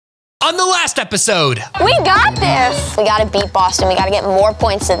On the last episode, we got this. We gotta beat Boston. We gotta get more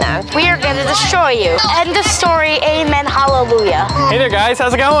points than them. We are gonna destroy you. End of story. Amen. Hallelujah. Hey there, guys.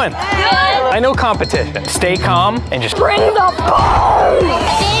 How's it going? Good. I know competition. Stay calm and just bring the ball.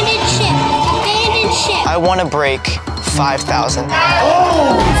 Abandoned ship. Abandoned ship. I want to break 5,000.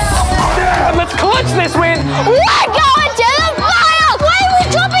 Oh! Let's clutch this win. We're going to the finals. Why are we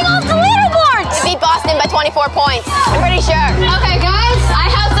jumping off the leaderboards? Beat Boston by 24 points. I'm pretty sure. Okay, guys. I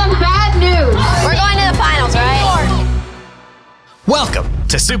have some bad news. We're going to the finals, right? Welcome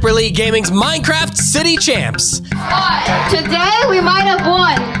to Super League Gaming's Minecraft City Champs. Today we might have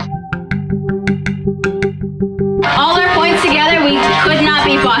won. All our points together, we could not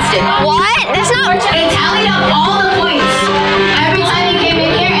beat Boston. What? That's not. They tallied up all the points every time you came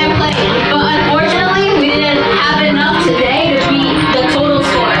in here and played. But unfortunately, we didn't have enough today to beat the total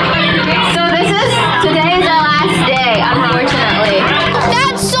score. So today is our last day, unfortunately.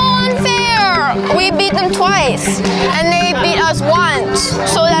 That's so unfair. We beat them twice, and they beat us once.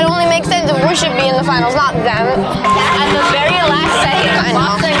 So that only makes sense if we should be in the finals, not them. At the very last second,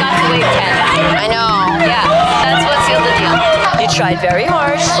 Boston got to wait 10. I know. Yeah, that's what sealed the deal. You tried very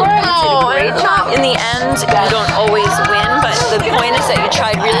hard. You did a great job. In the end, you don't always win, but the point is that you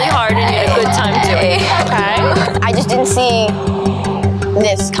tried really hard and you had a good time doing it. Okay? I just didn't see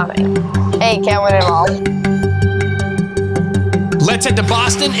this coming. Hey, can't win it all. Let's head to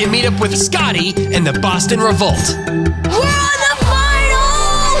Boston and meet up with Scottie and the Boston Revolt. We're on the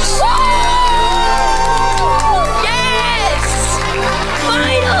finals! Yes!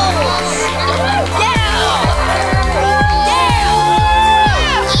 Finals! Yeah!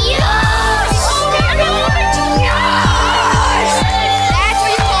 Yes! Yes! That's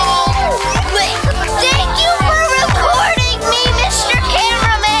what you call. Wait, thank you for recording me, Mr.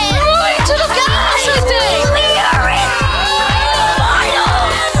 Cameraman. Right to the gosh, I think. We are in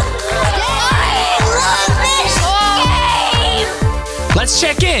Let's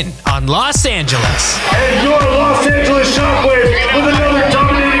check in on Los Angeles. And your Los Angeles Shockwaves with another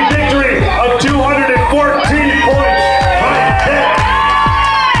dominating victory of 214 points by 10.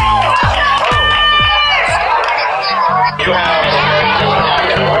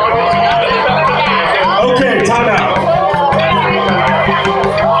 Okay, time out.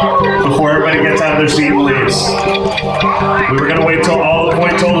 Before everybody gets out of their seat and leaves, we were going to wait till all the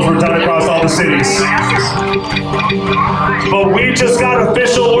point totals were done across all the cities. But we just got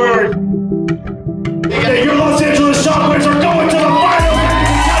official word that your Los Angeles Shockwaves are going to the finals.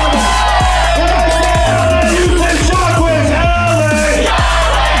 When I say LA, you say Shockwaves. LA!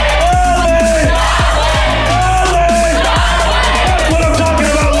 That's what I'm talking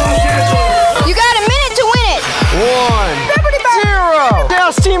about, Los Angeles. You got a minute to win it. 1-0.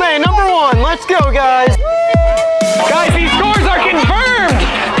 Dallas team A, number 1. Let's go, guys. Guys, these scores are confirmed.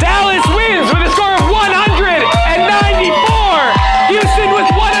 Dallas wins with a score of 194. Houston with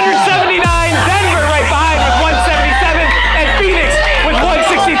 179. Denver right behind with 177. And Phoenix with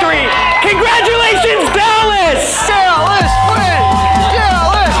 163. Congratulations, Dallas! Dallas win!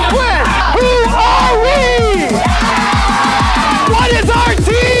 Dallas win! Who are we? What is our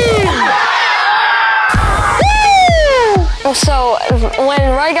team? Woo! So when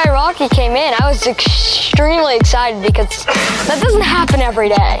Ryguyrocky came in, I was extremely excited because that doesn't happen every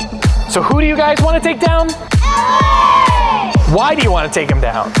day. So who do you guys want to take down? Why do you want to take him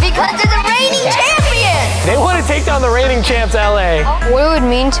down? Because they're the reigning champions. They want to take down the reigning champs, LA. What it would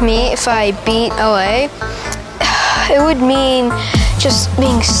mean to me if I beat LA, it would mean just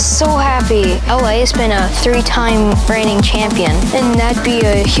being so happy. LA has been a 3-time reigning champion, and that'd be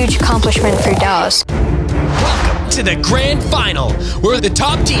a huge accomplishment for Dallas. Welcome to the grand final, where the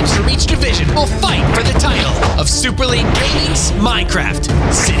top teams from each division will fight for the title of Super League Gaming's Minecraft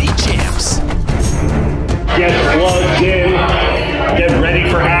City Champs. Get plugged in, get ready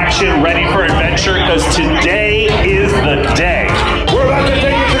for action, ready for adventure, because today is the day. We're about to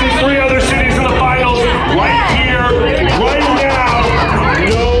take you to these 3 other cities in the finals, right here, right now.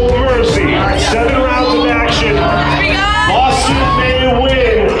 No mercy. 7 rounds of action. Boston may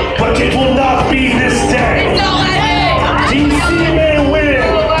win, but it will not be this day. DC may win,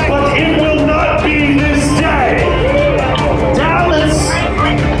 but it will not be this day. Dallas,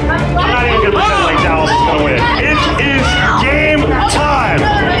 I'm not even going to pretend like Dallas is going to win. It is game time.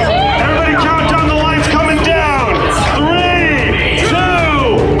 Everybody count down, the lights coming down.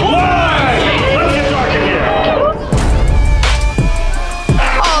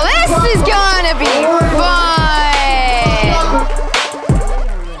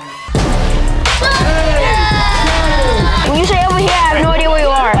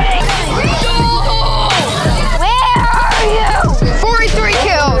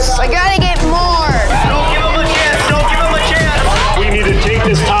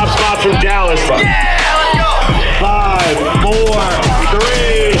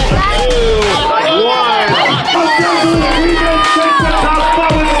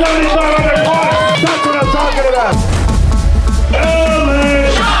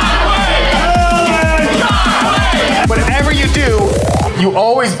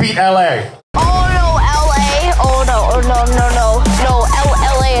 beat LA. Oh no, LA. Oh no,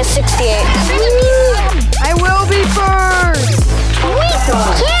 LA is 68. I will be first. We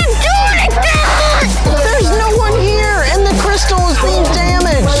can't do it! There's no one here, and the crystal is being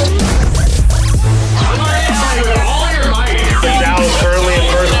damaged. Dallas currently in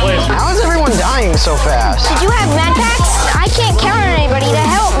first place. How is everyone dying so fast? Did you have med packs? I can't count on anybody to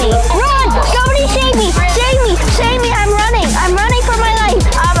help me. Run! Somebody save me! Save me! Save me! I'm running! I'm running for my life!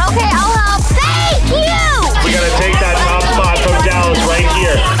 Okay, I'll help. Thank you! We gotta take that top spot from Dallas right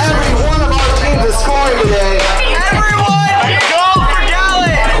here. Every one of our teams is scoring today. Everyone, go for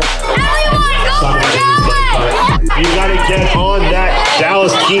Dallas! Everyone, go for Dallas! You gotta get on that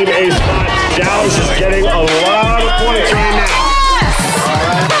Dallas Team A spot. Dallas is getting a lot of points right now.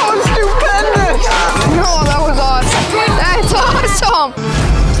 That was stupendous. No, that was awesome. That's awesome.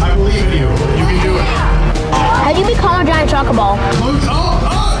 I believe in you. You can do it. How do you become a giant chocolate ball?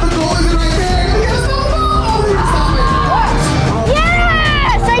 The goal isn't right there.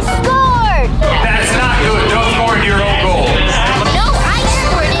 Yes! I scored! That's not good. Don't score into your own goal. No, I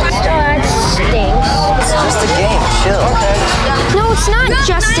scored it. That stinks. It's just a game. Chill. Okay. No, it's not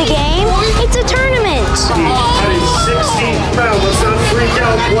just a game. It's a tournament. That is 16th round. Let's not freak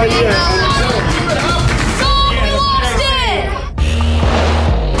out quite yet.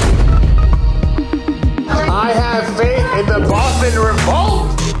 I have faith in the Boston Revolt.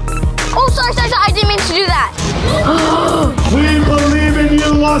 Oh, sorry. I didn't mean to do that. We believe in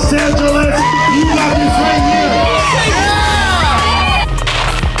you, Los Angeles. You got this right here.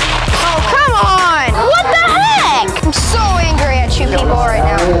 Oh, come on. What the heck? I'm so angry at you people right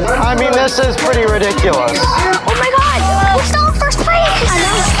now. I mean, this is pretty ridiculous. Oh my God, we're still in first place.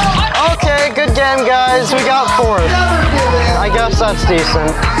 Okay, good game, guys. We got fourth. I guess that's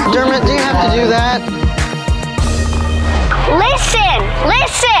decent. Dermot, do you have to do that? Listen.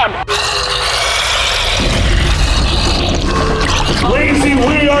 Lazy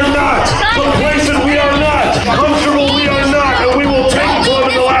we are not. Complacent we are not. Comfortable we are not. And we will take it to them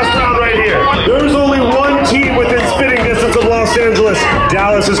in the last round right here. There is only one team within spitting distance of Los Angeles.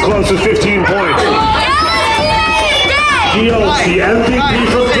 Dallas is close with 15 points. Fields, the MVP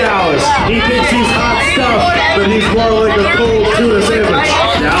from Dallas. He thinks he's hot stuff, but he's more like a cold tuna sandwich.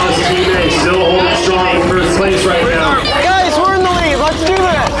 Dallas Team A still holding strong in first place right now. Guys, we're in the lead. Let's do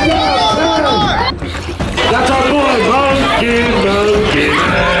this. That's our boy, Monkey Man.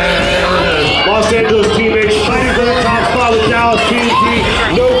 Los Angeles Team A fighting for the top spot with Dallas Team B.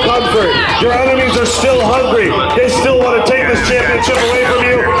 No comfort. Your enemies are still hungry. They still want to take this championship away from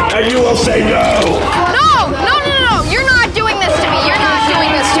you, and you will say no. No. You're not doing this to me. You're not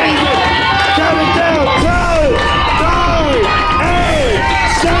doing this to me. Count it down. 10, 9, 8,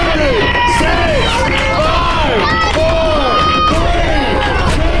 7, 6, 5, 4, 3,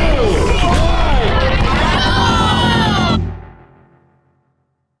 2,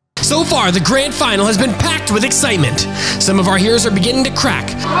 1. So far, the grand final has been packed with excitement. Some of our heroes are beginning to crack,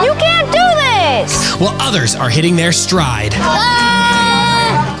 You can't do this. while others are hitting their stride.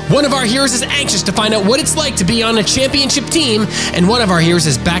 One of our heroes is anxious to find out what it's like to be on a championship team, and one of our heroes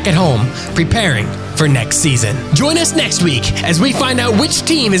is back at home, preparing for next season. Join us next week as we find out which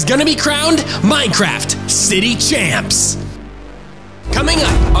team is gonna be crowned Minecraft City Champs. Coming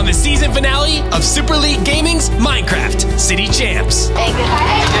up on the season finale of Super League Gaming's Minecraft City Champs.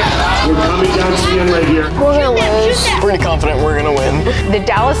 We're coming down to the end right here. We're gonna lose. Pretty confident we're gonna win. The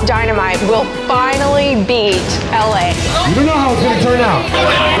Dallas Dynamite will finally beat LA. You don't know how it's gonna turn out.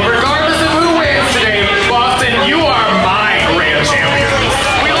 Regardless of who wins today, Boston, you are my grand champion.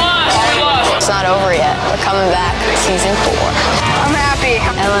 We lost. It's not over yet. We're coming back. Season 4. I'm happy.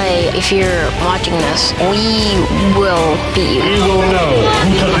 LA, if you're watching this, we will beat you. We will know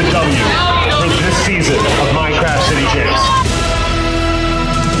who took the W for this season of Minecraft City Champs.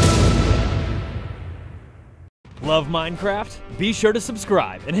 Love Minecraft? Be sure to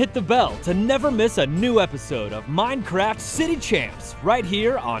subscribe and hit the bell to never miss a new episode of Minecraft City Champs right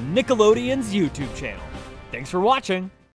here on Nickelodeon's YouTube channel. Thanks for watching.